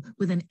 though,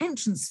 with an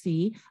entrance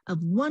fee of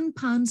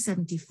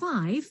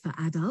 £1.75 for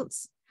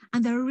adults,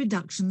 and there are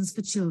reductions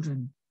for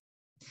children.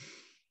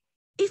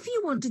 If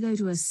you want to go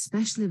to a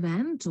special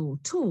event or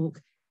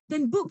talk,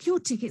 then book your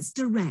tickets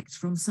direct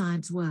from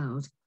Science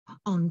World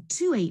on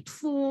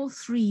 284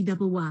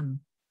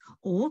 311,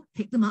 or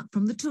pick them up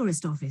from the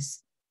tourist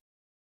office.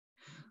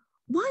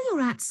 While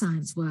you're at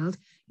Science World,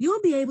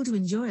 you'll be able to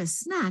enjoy a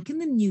snack in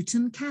the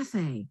Newton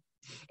Cafe.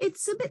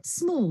 It's a bit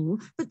small,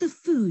 but the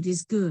food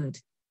is good.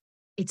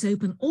 It's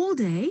open all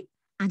day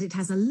and it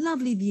has a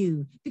lovely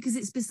view because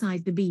it's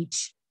beside the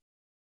beach.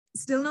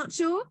 Still not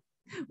sure?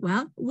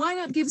 Well, why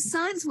not give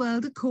Science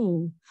World a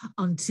call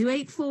on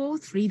 284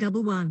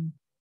 311.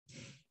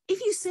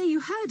 If you say you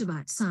heard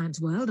about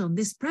Science World on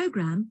this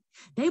programme,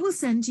 they will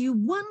send you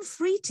one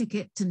free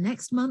ticket to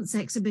next month's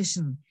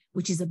exhibition,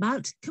 which is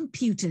about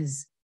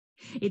computers.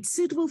 It's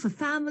suitable for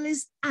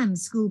families and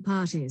school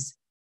parties.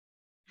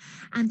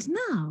 And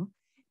now,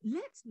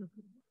 let's look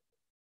at...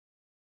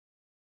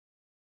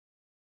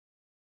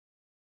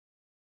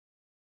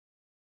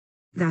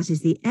 That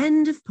is the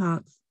end of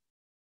part.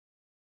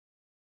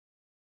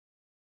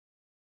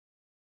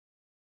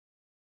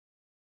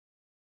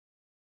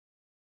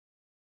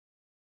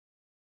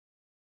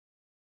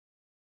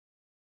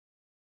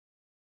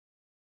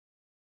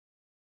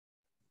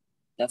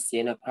 That's the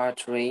end of part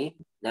 3.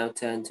 Now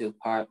turn to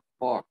part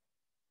 4.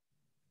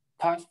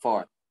 Part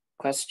 4,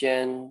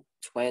 question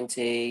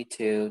 20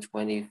 to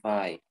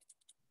 25.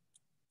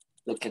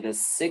 Look at the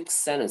 6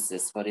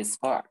 sentences for this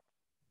part.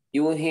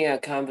 You will hear a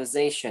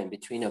conversation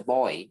between a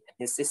boy and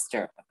his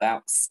sister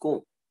about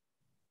school.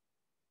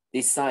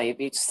 Decide if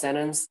each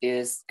sentence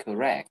is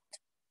correct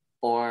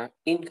or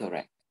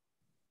incorrect.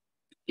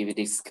 If it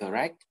is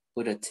correct,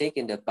 put a tick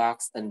in the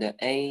box under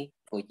A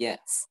for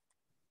yes.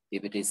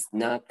 If it is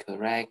not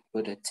correct,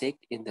 put a tick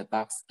in the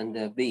box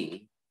under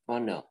B for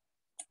no.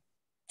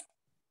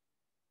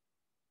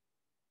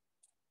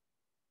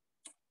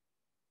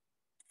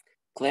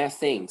 Claire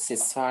thinks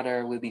his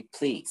father will be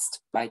pleased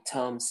by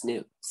Tom's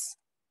news.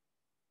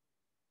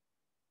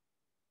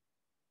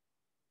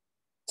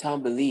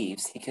 Tom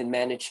believes he can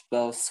manage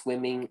both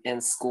swimming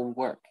and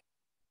schoolwork.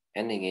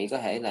 Anh này nghĩ có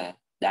thể là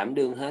đảm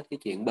đương hết cái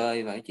chuyện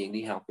bơi và cái chuyện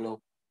đi học luôn.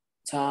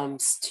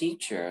 Tom's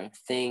teacher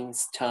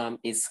thinks Tom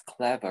is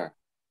clever.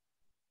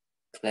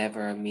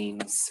 Clever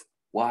means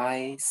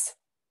wise,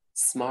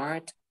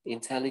 smart,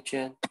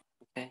 intelligent.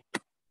 Okay.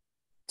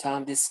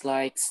 Tom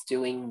dislikes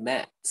doing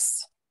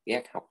maths.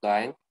 Ghét học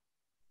toán.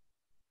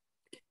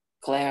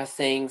 Claire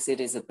thinks it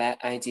is a bad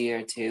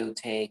idea to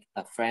take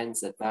a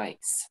friend's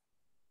advice.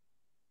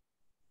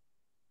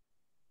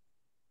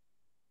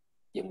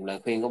 Dùng lời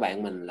khuyên của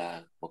bạn mình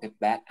là một cái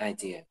bad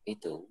idea, ý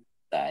tưởng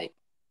tệ.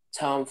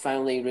 Tom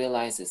finally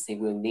realizes he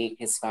will need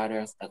his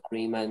father's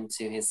agreement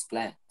to his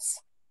plans.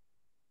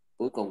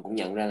 Cuối cùng cũng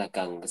nhận ra là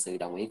cần cái sự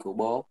đồng ý của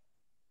bố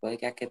với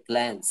các cái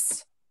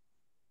plans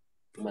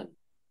của mình.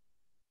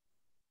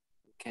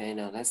 Okay,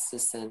 now let's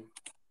listen.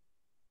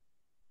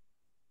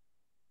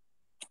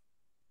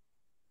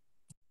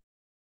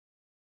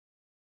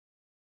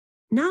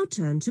 Now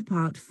turn to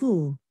part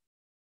 4,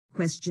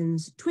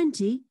 questions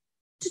 20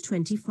 to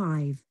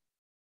 25.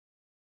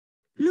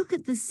 Look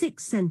at the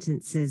 6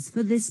 sentences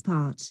for this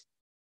part.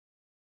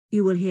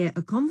 You will hear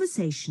a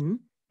conversation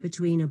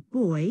between a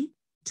boy,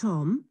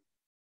 Tom,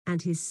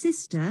 and his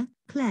sister,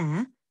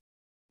 Claire,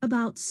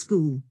 about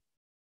school.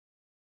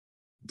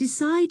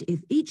 Decide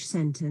if each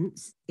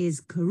sentence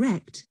is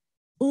correct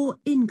or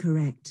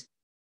incorrect.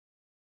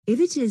 If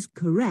it is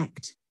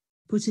correct,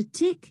 put a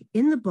tick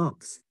in the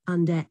box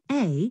under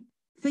A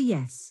for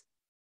yes.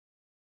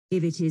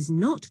 If it is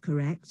not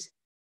correct,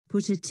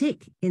 put a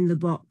tick in the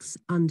box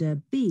under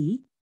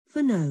B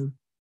for no.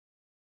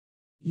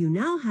 You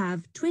now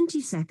have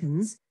 20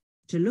 seconds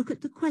to look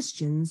at the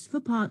questions for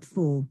part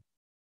 4.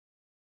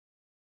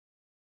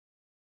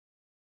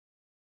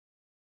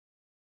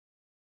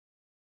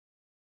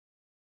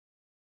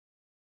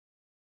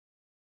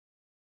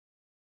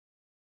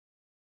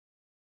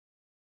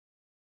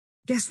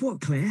 Guess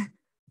what, Claire?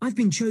 I've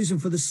been chosen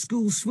for the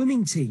school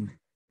swimming team.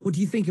 What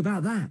do you think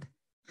about that?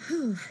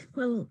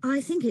 Well,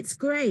 I think it's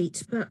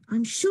great, but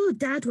I'm sure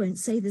Dad won't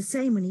say the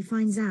same when he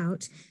finds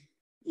out.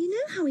 You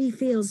know how he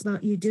feels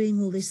about you doing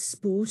all this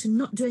sport and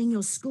not doing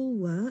your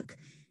schoolwork.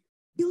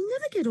 You'll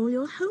never get all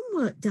your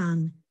homework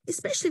done,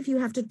 especially if you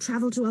have to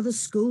travel to other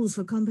schools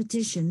for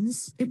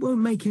competitions. It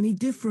won't make any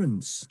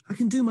difference. I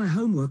can do my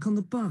homework on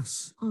the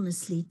bus.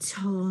 Honestly,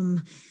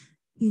 Tom,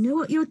 you know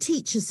what your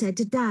teacher said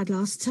to Dad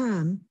last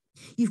term?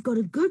 You've got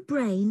a good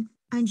brain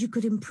and you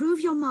could improve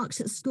your marks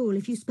at school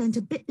if you spent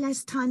a bit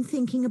less time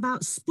thinking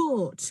about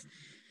sport.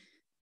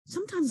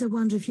 Sometimes I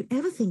wonder if you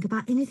ever think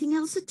about anything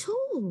else at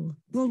all.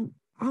 Well,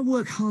 I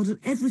work hard at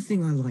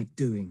everything I like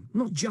doing,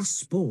 not just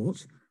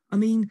sport. I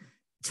mean,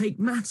 take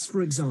maths,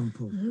 for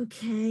example.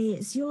 Okay,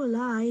 it's your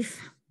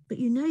life. But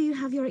you know you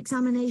have your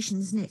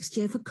examinations next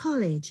year for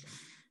college.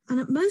 And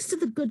at most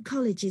of the good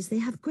colleges, they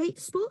have great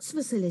sports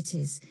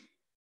facilities.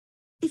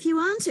 If you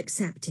aren't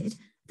accepted,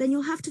 then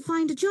you'll have to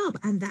find a job,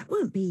 and that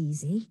won't be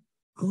easy.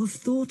 Oh, I've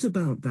thought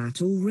about that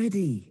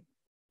already.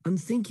 I'm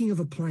thinking of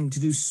applying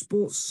to do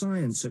sports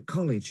science at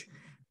college.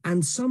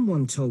 And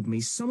someone told me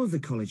some of the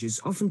colleges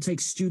often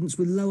take students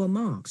with lower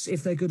marks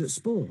if they're good at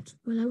sport.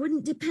 Well, I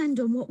wouldn't depend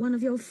on what one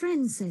of your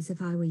friends says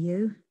if I were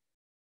you.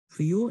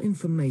 For your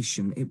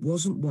information, it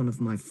wasn't one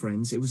of my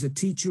friends. It was a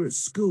teacher at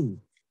school.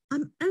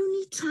 I'm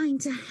only trying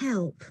to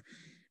help.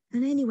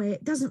 And anyway,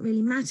 it doesn't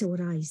really matter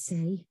what I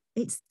say.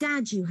 It's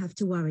Dad you have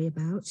to worry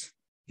about.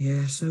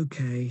 Yes,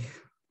 okay.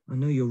 I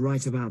know you're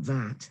right about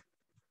that.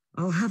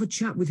 I'll have a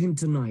chat with him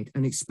tonight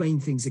and explain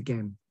things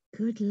again.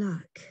 Good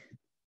luck.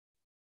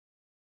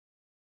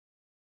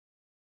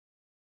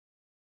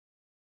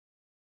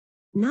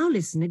 Now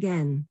listen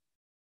again.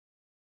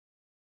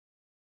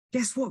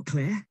 Guess what,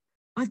 Claire?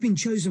 I've been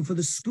chosen for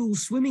the school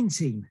swimming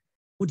team.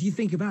 What do you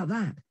think about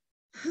that?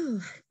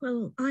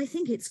 Well, I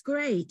think it's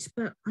great,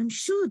 but I'm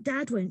sure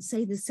Dad won't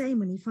say the same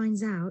when he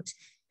finds out.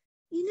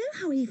 You know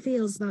how he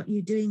feels about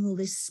you doing all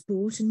this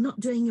sport and not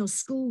doing your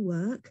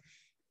schoolwork.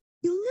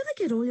 You'll never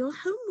get all your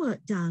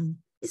homework done,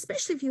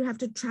 especially if you have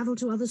to travel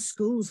to other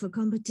schools for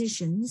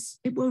competitions.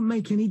 It won't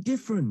make any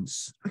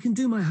difference. I can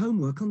do my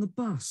homework on the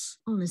bus.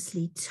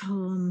 Honestly,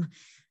 Tom,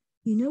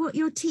 you know what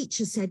your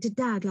teacher said to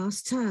Dad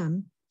last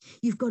term?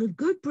 You've got a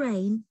good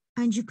brain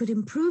and you could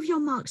improve your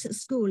marks at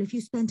school if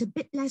you spent a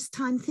bit less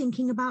time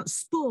thinking about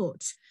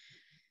sport.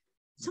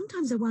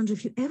 Sometimes I wonder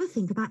if you ever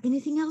think about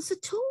anything else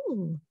at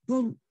all.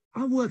 Well,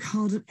 I work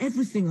hard at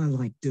everything I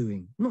like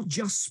doing, not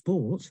just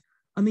sport.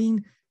 I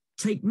mean,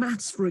 take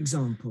maths, for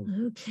example.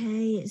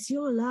 Okay, it's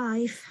your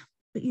life.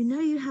 But you know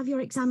you have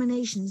your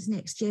examinations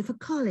next year for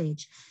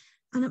college.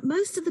 And at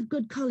most of the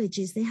good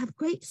colleges, they have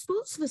great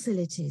sports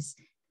facilities.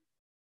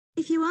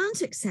 If you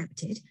aren't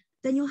accepted,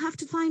 then you'll have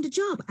to find a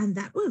job, and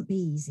that won't be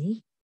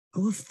easy.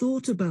 Oh, I've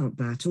thought about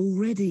that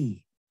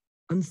already.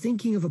 I'm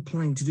thinking of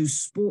applying to do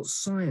sports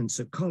science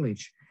at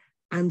college.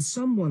 And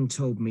someone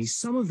told me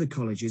some of the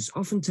colleges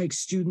often take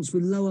students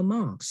with lower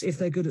marks if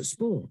they're good at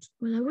sport.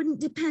 Well, I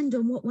wouldn't depend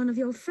on what one of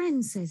your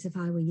friends says if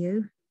I were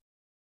you.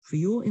 For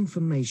your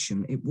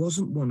information, it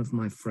wasn't one of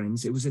my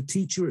friends. It was a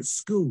teacher at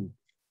school.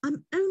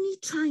 I'm only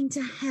trying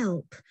to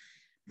help.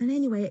 And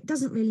anyway, it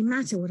doesn't really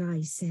matter what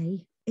I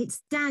say.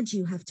 It's Dad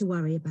you have to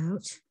worry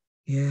about.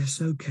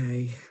 Yes,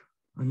 okay.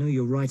 I know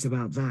you're right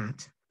about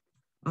that.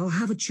 I'll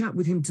have a chat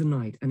with him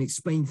tonight and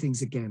explain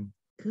things again.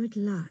 Good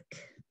luck.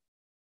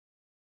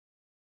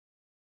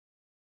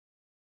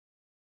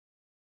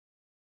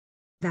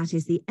 That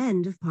is the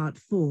end of part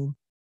 4.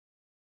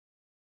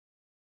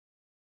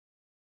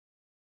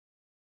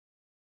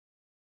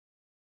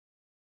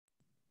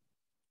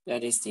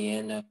 That is the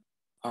end of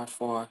part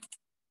 4.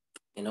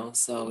 And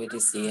also it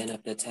is the end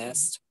of the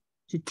test.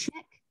 To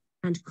check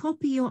and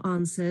copy your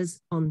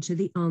answers onto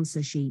the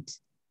answer sheet.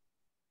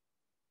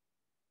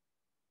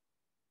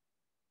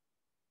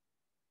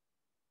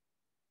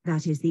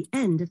 That is the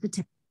end of the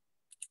test.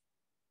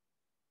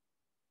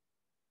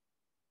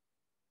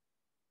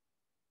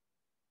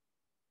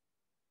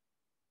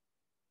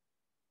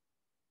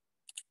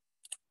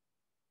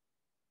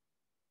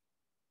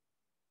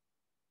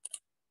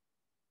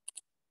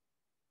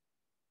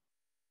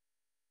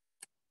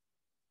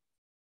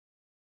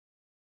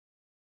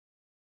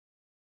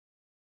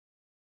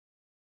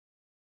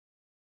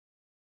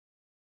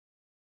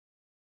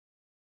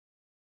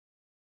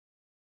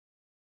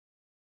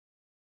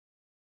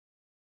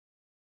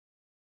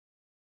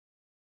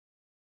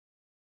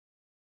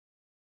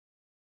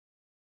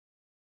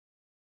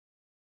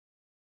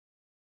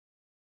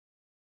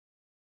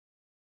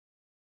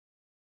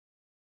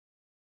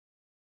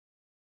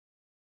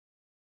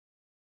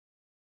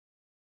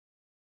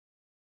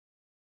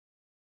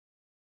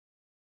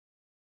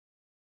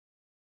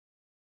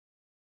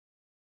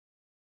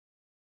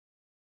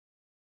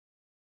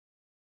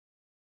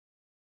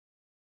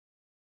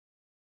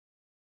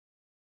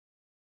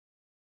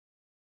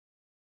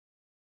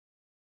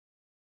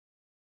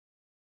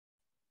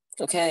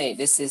 Okay,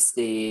 this is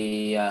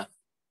the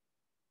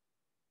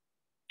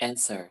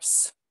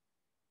answers.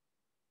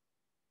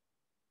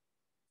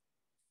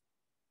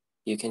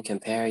 You can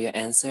compare your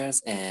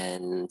answers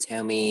and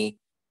tell me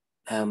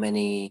how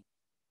many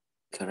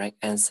correct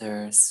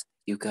answers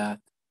you got.